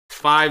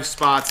5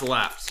 spots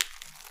left.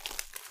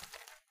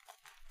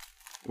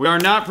 We are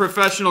not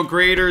professional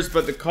graders,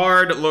 but the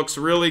card looks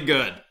really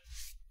good.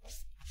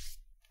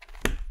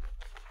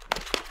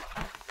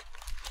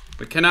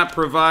 We cannot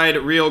provide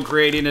real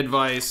grading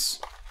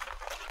advice,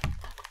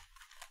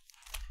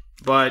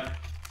 but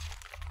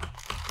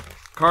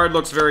card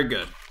looks very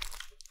good.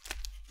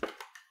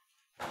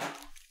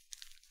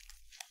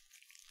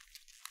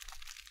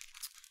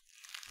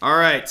 All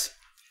right.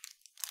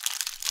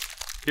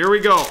 Here we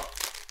go.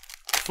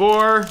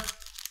 For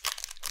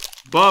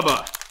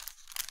Bubba.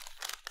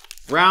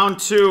 Round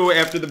 2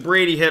 after the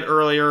Brady hit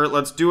earlier.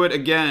 Let's do it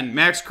again.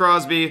 Max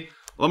Crosby,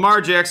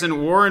 Lamar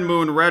Jackson, Warren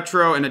Moon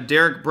retro, and a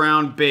Derek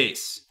Brown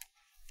base.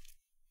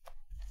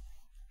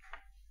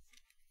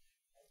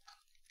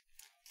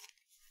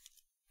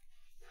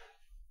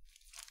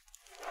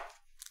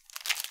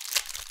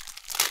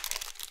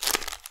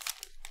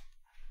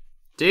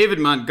 David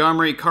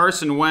Montgomery,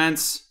 Carson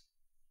Wentz.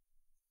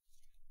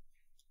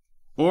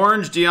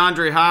 Orange,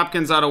 DeAndre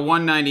Hopkins out of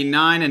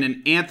 199, and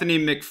an Anthony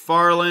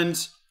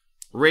McFarland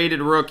rated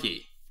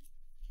rookie.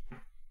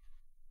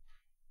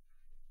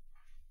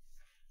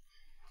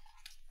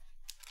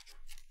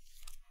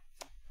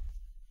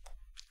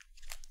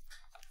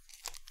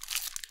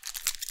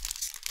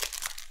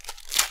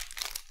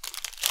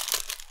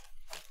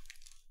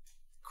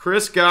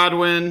 Chris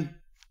Godwin,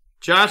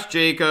 Josh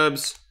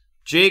Jacobs,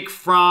 Jake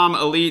Fromm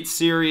Elite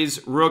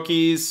Series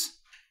rookies,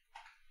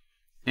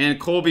 and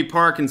Colby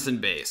Parkinson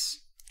base.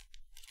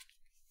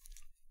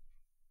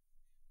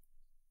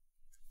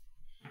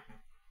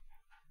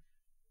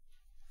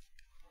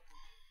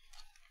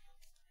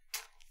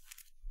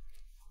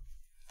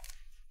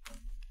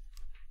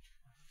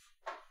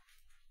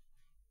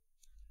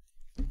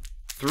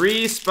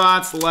 Three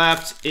spots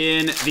left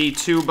in the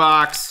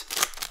 2-box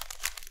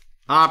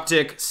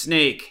Optic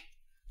Snake.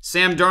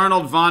 Sam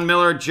Darnold, Von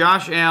Miller,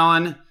 Josh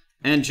Allen,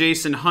 and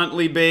Jason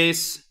Huntley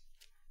base.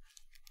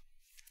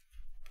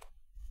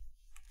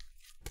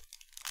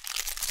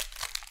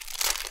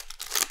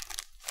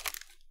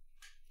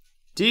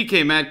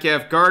 DK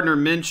Metcalf, Gardner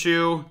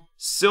Minshew,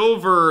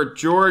 Silver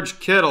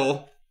George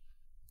Kittle,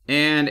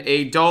 and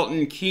a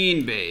Dalton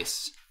Keene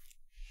base.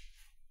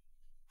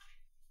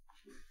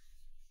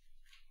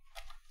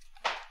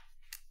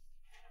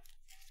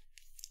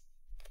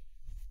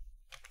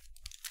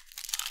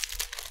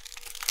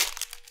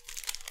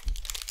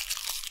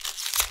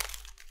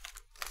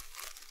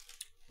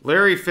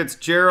 Larry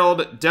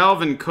Fitzgerald,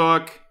 Dalvin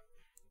Cook,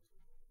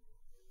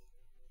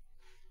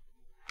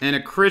 and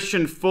a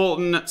Christian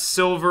Fulton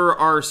Silver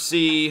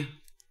RC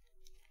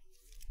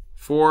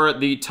for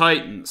the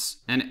Titans,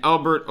 and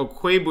Albert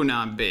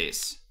Okwebunam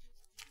base.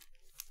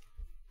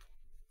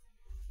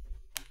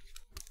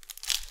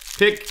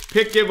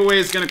 Pick giveaway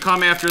is going to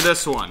come after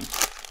this one.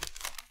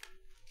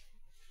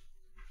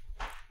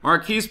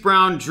 Marquise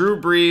Brown, Drew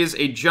Brees,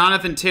 a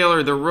Jonathan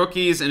Taylor, the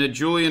rookies, and a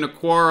Julian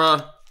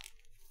Okwara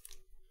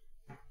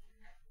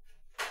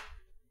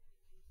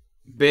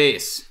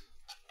base.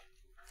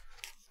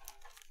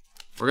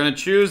 We're going to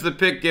choose the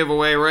pick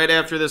giveaway right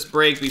after this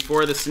break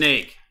before the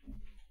Snake.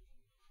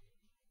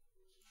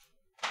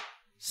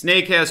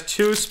 Snake has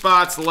 2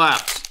 spots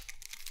left.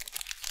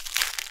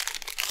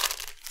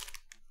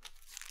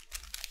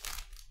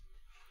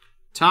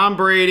 Tom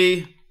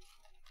Brady,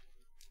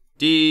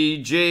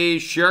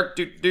 DJ Shark,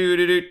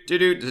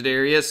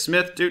 Zadarius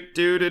Smith,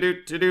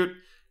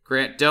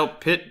 Grant Delp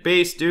Pitt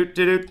base,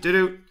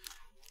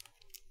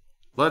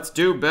 Let's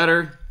do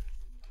better.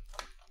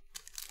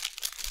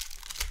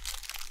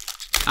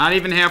 Not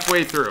even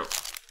halfway through.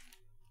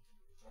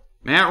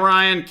 Matt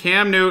Ryan,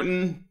 Cam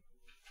Newton,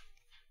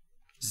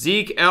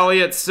 Zeke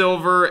Elliott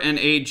Silver, and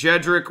a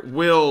Jedrick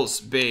Wills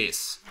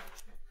base.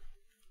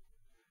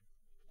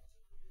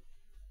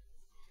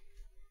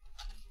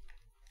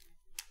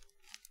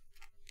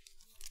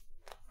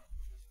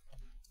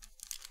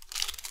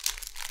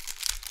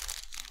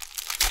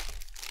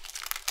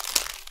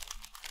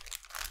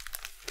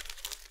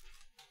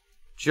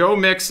 Joe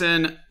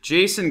Mixon,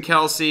 Jason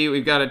Kelsey.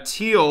 We've got a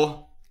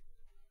teal,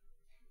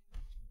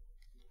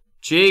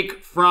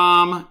 Jake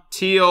Fromm,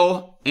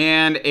 teal,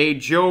 and a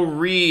Joe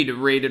Reed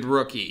rated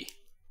rookie.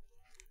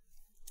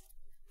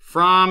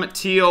 Fromm,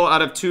 teal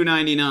out of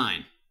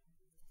 299.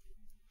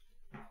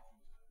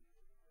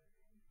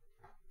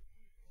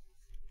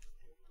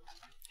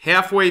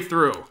 Halfway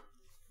through.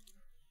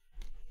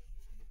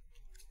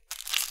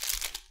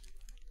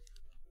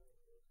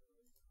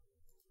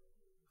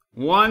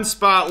 One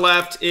spot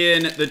left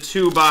in the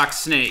 2-box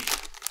Snake.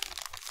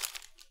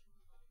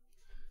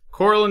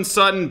 Cortland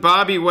Sutton,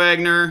 Bobby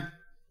Wagner,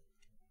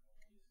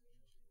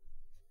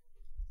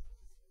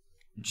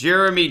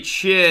 Jeremy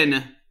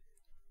Chin,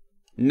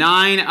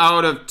 9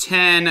 out of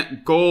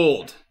 10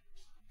 gold.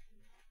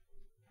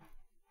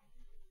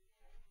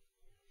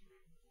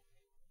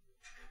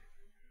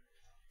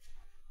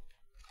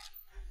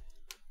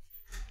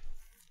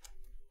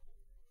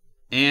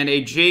 And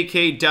a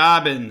J.K.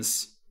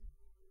 Dobbins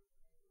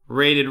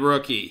rated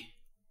rookie.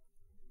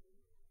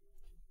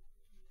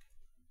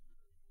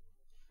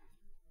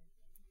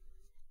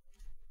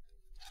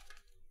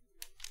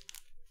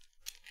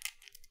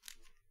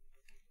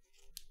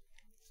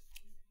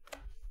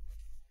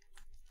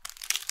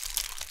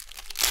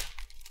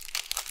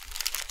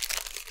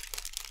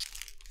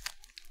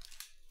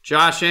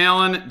 Josh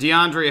Allen,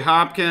 DeAndre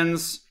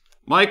Hopkins,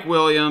 Mike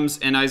Williams,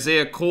 and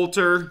Isaiah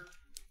Coulter.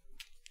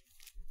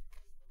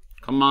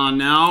 Come on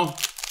now.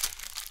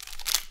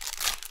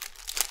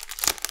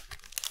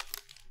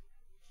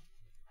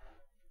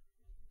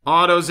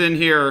 Autos in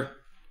here.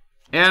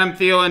 Adam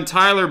Thielen,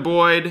 Tyler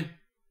Boyd,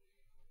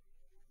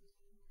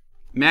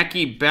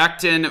 Mekhi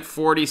Becton,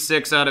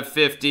 46 out of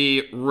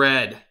 50,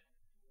 red.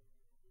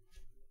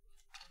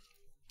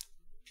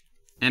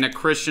 And a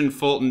Christian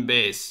Fulton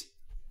base.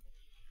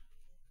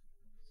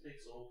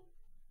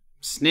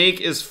 Snake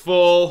is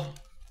full.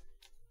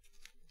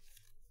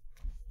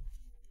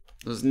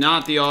 This is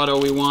not the auto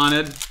we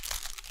wanted.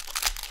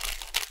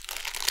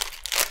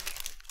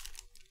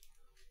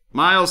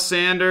 Miles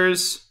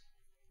Sanders,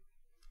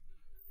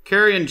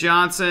 Kerryon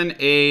Johnson,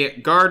 a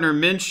Gardner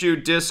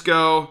Minshew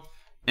disco,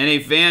 and a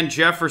Van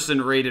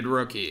Jefferson rated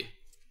rookie.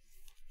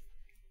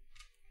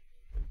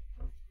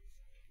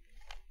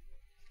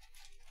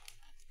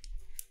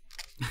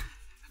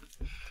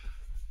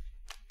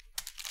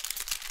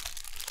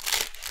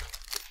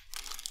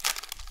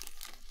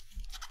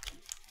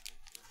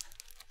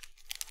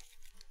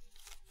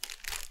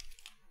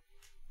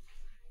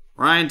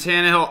 Ryan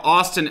Tannehill,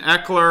 Austin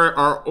Eckler.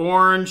 Our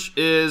orange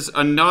is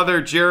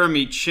another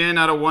Jeremy Chin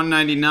out of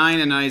 199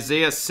 and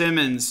Isaiah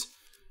Simmons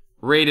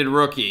rated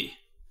rookie.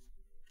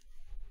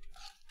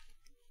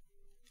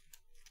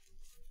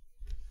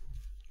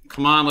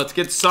 Come on, let's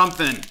get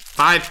something.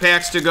 5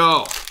 packs to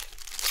go.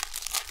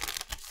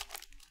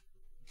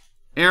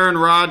 Aaron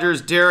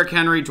Rodgers, Derrick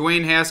Henry,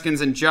 Dwayne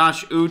Haskins, and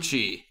Josh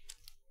Uche.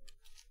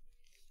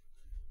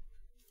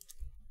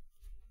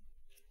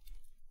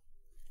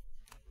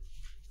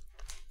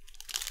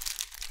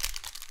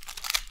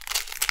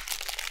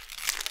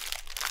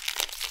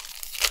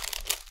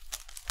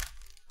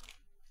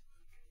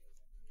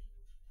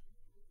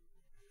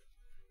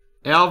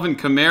 Alvin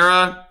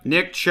Kamara,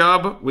 Nick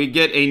Chubb. We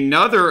get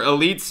another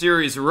Elite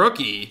Series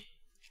rookie,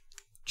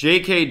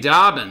 J.K.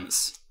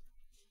 Dobbins.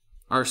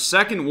 Our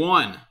second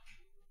one.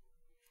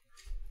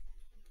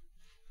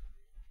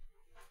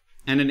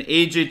 And an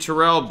A.J.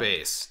 Terrell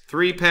base.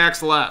 3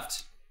 packs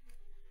left.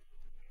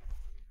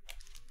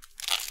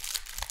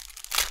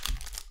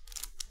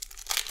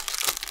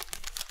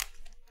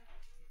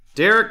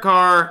 Derek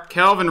Carr,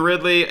 Calvin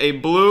Ridley, a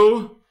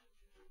blue,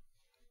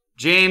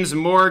 James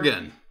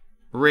Morgan.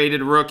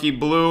 Rated rookie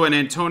blue, and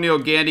Antonio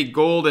Gandy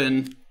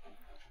Golden.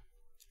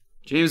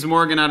 James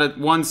Morgan out of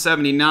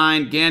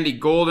 179. Gandy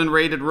Golden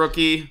rated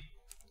rookie.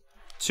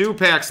 2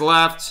 packs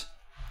left.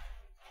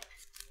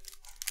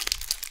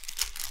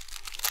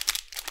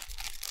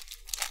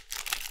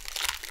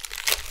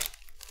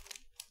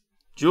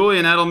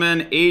 Julian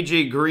Edelman,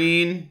 AJ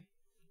Green.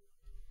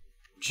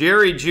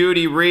 Jerry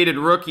Jeudy rated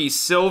rookie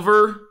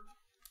silver.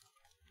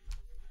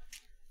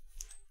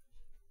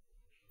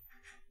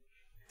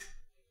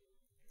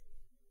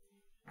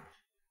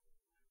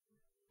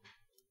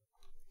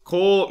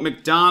 Cole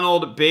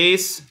McDonald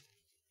base.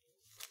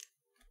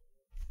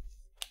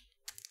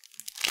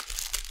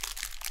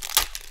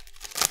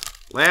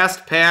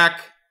 Last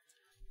pack.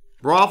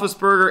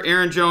 Roethlisberger,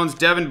 Aaron Jones,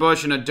 Devin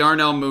Bush, and a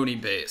Darnell Mooney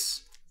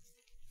base.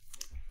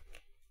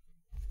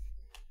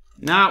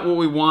 Not what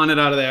we wanted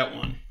out of that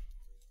one.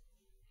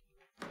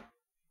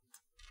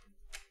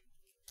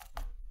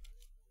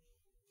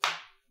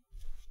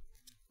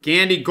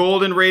 Gandy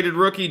Golden rated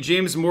rookie,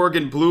 James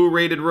Morgan blue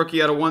rated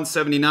rookie out of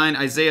 179,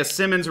 Isaiah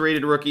Simmons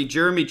rated rookie,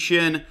 Jeremy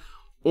Chin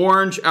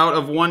orange out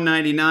of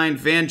 199,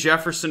 Van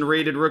Jefferson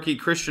rated rookie,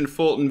 Christian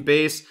Fulton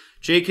base,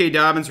 J.K.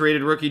 Dobbins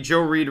rated rookie,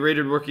 Joe Reed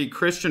rated rookie,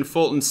 Christian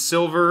Fulton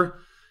silver,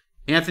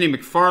 Anthony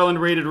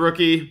McFarland rated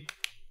rookie.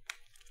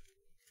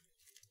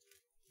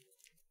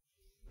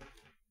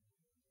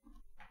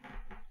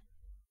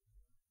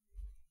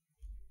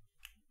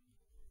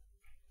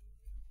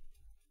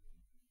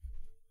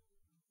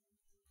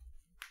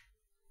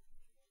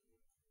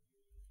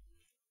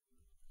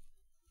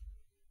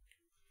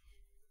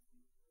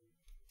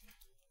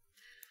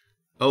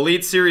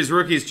 Elite Series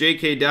rookies,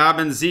 J.K.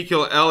 Dobbins,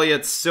 Ezekiel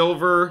Elliott,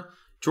 silver,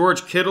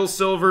 George Kittle,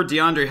 silver,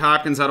 DeAndre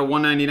Hopkins out of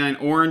 199,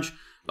 orange.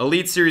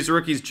 Elite Series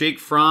rookies, Jake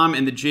Fromm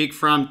and the Jake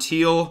Fromm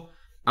teal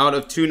out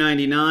of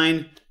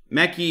 299.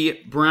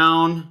 Mekhi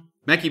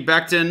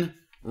Becton,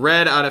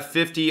 red out of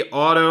 50,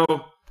 auto.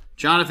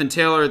 Jonathan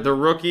Taylor, the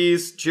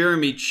rookies,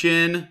 Jeremy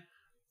Chin,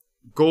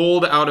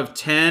 gold out of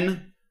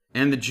 10,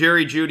 and the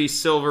Jerry Jeudy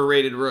silver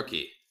rated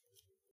rookie.